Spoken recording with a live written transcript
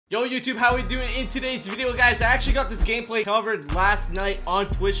Yo YouTube, how we doing? In today's video, guys, I actually got this gameplay covered last night on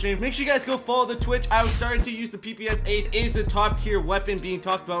Twitch stream. Make sure you guys go follow the Twitch. I was starting to use the PPSH. It is a top tier weapon being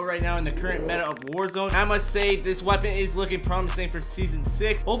talked about right now in the current meta of Warzone. I must say this weapon is looking promising for season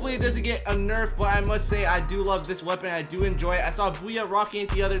 6. Hopefully it doesn't get a nerf, but I must say I do love this weapon. I do enjoy it. I saw Booyah rocking it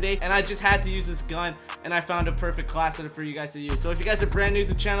the other day and I just had to use this gun and I found a perfect class setup for you guys to use. So if you guys are brand new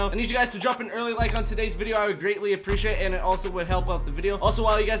to the channel, I need you guys to drop an early like on today's video. I would greatly appreciate it and it also would help out the video. Also,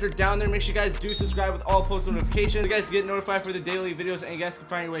 while you guys are down there, make sure you guys do subscribe with all post notifications. You guys get notified for the daily videos and you guys can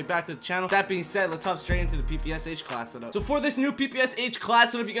find your way back to the channel. That being said, let's hop straight into the PPSH class setup. So for this new PPSH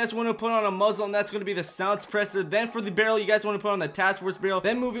class setup, you guys want to put on a muzzle and that's going to be the sound suppressor. Then for the barrel, you guys want to put on the task force barrel.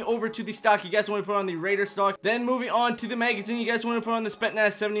 Then moving over to the stock, you guys want to put on the raider stock. Then moving on to the magazine, you guys want to put on the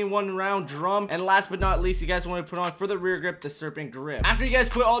Spetsnaz 71 round drum. And last but not least, you guys want to put on for the rear grip, the serpent grip. After you guys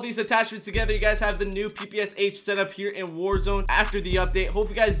put all these attachments together, you guys have the new PPSH setup here in Warzone after the update. Hope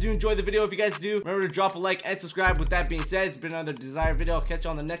you guys do enjoy the video. If you guys do, remember to drop a like and subscribe. With that being said, it's been another Desiire video. I'll catch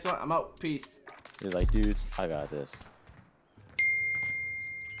you on the next one. I'm out. Peace. He's like, dudes, I got this.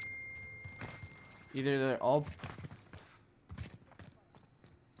 Either they're all...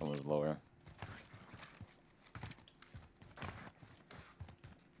 Someone's lower.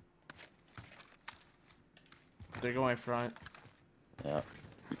 They're going front. Yeah.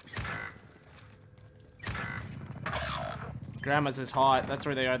 Grandma's is hot. That's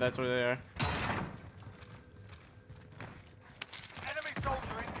where they are. That's where they are. Enemy soldier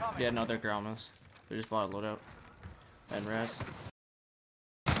incoming. Yeah, no, they're grandmas. They just bought a loadout. And rest.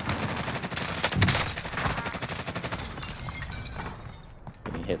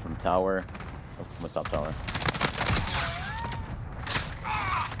 Getting hit from tower. Oh, from the top tower.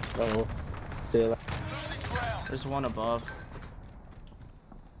 Oh, stay alive. There's one above.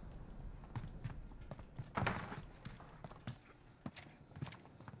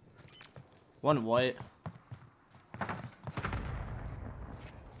 One white.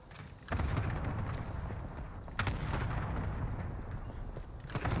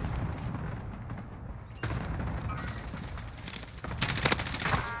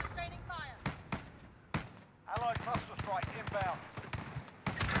 Allied cluster strike inbound.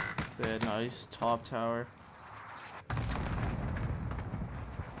 Yeah, nice. Top tower.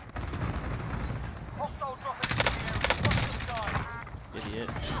 Hostile dropping into the area. Watch the sky. Idiot.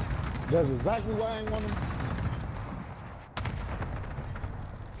 That's exactly why I ain't want him.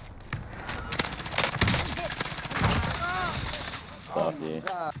 Stop, dude.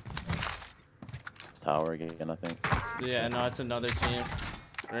 Tower again, I think. Yeah, no, it's another team.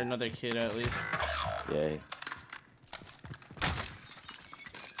 Or another kid at least. Yay.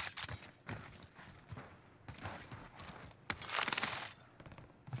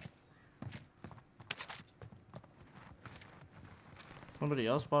 Somebody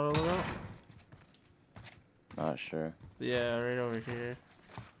else bought a loadout? Not sure. Yeah, right over here.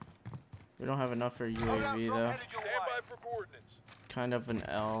 We don't have enough for UAV though. Kind of an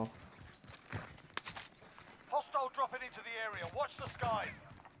L. Hostile dropping into the area. Watch the skies.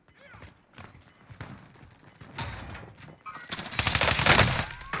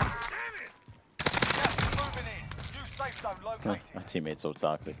 Damn it! Gas moving in. New safe zone located. My teammate's so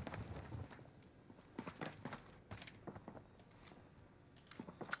toxic.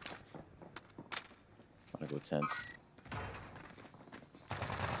 I'm gonna go 10.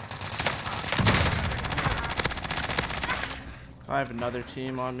 I have another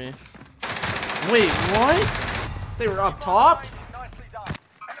team on me. Wait, what? They were up top? Nicely done.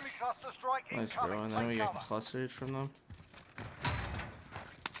 Enemy cluster strike Nice, bro. incoming. And then Take we get cover. clustered from them.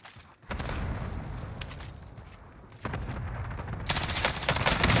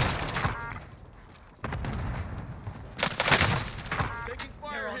 Taking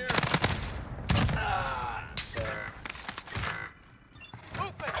fire here.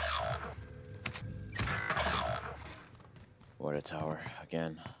 Water tower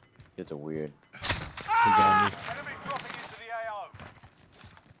again. It's a weird. Enemy dropping into the AO.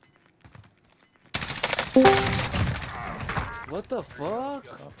 What the fuck?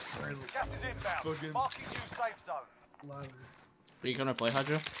 Gas is inbound. Marking new safe zone. Are you gonna play,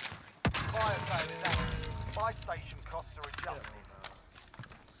 Hydra? Fire sale is active. Buy station costs are adjusted.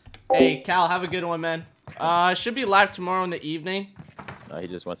 Hey, Cal, have a good one, man. Should be live tomorrow in the evening. He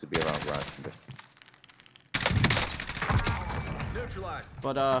just wants to be around Brian. Neutralized.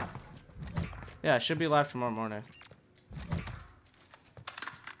 But, yeah, it should be live tomorrow morning.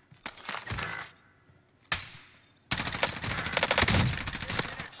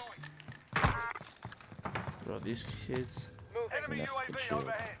 Bro, these kids Enemy UAV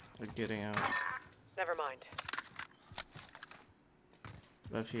overhead. are getting out. Never mind.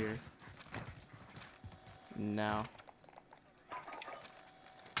 Up here. Now.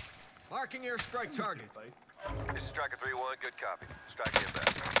 Marking airstrike target. This is Striker 3-1, good copy. Strike inbound.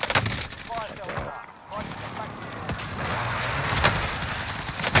 Fire cell down.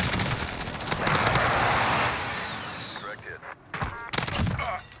 Correct hit.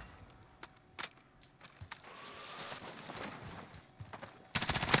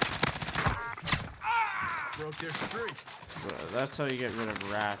 Broke their streak. Bro, that's how you get rid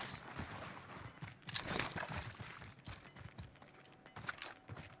of rats.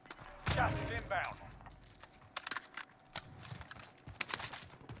 Gas is inbound.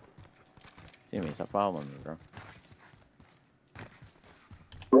 Timmy, stop following me, bro.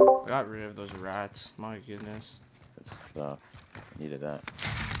 I got rid of those rats. My goodness. Good stuff. Needed that.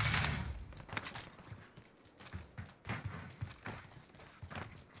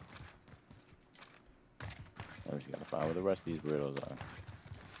 I'm just gonna find where the rest of these weirdos are.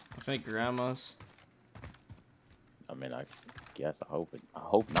 I think grandma's. I mean, I guess I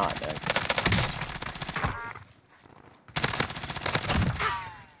hope not. Actually.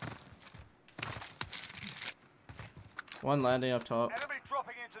 One landing up top. Enemy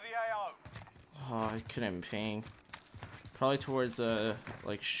dropping into the AO. Oh, I couldn't ping. Probably towards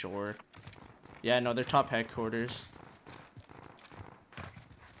like shore. Yeah, no, they're top headquarters.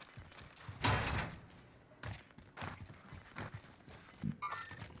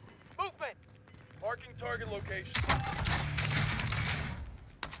 Movement. Marking target location.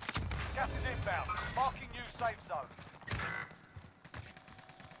 Gas is inbound. Marking new safe zone.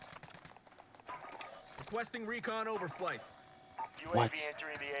 Requesting recon overflight. What?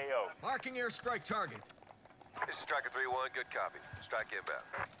 entering the AO. Marking airstrike target. This is Striker 3-1, good copy. Strike inbound.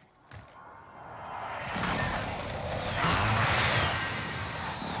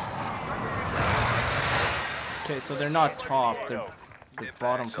 Okay, so they're not top, they're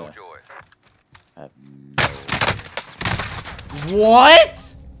bottom so top. joy. I have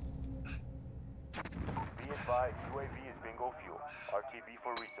What? Be advised, UAV is bingo fuel. RTB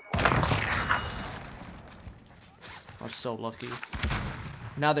for resupply. I'm so lucky.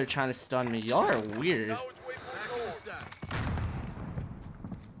 Now they're trying to stun me. Y'all are weird. Back to the sack.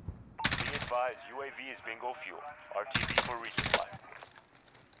 Be advised, UAV is bingo fuel. RTB for resupply.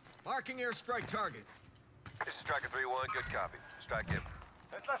 Marking airstrike target. This is Striker 3-1, good copy. Strike in.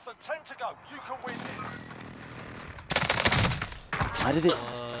 There's less than 10 to go. You can win this. How did it?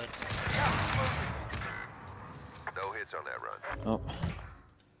 No hits on that run. Oh,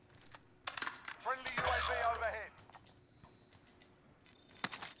 Friendly UAV overhead.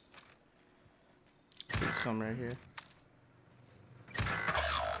 Please come right here.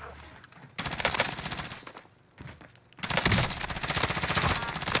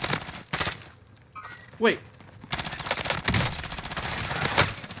 Wait.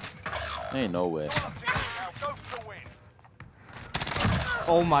 ain't no way. Now go for the win.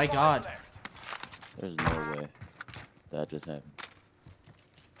 Oh my god. There's no way that just happened.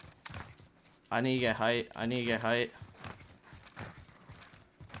 I need to get height. I need to get height.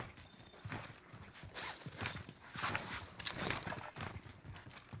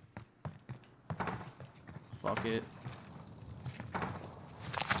 Fuck it.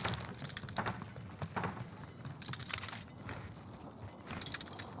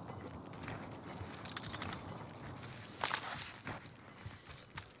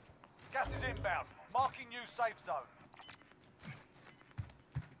 Gas is inbound. Marking new safe zone.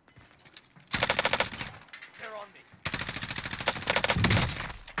 They're on me.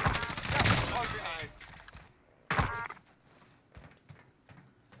 Gas is closing in.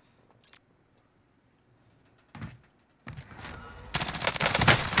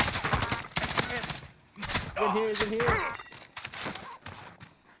 In here, is in here.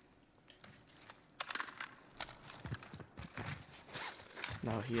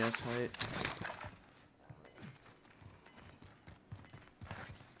 No, he has height.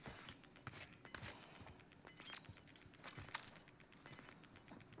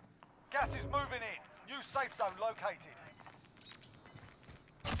 Gas is moving in. New safe zone located.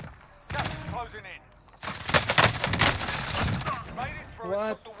 Gas is closing in. Made it through and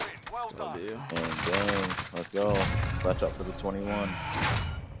What? took the win. Well done. W. And dang, let's go. Clutch up for the 21.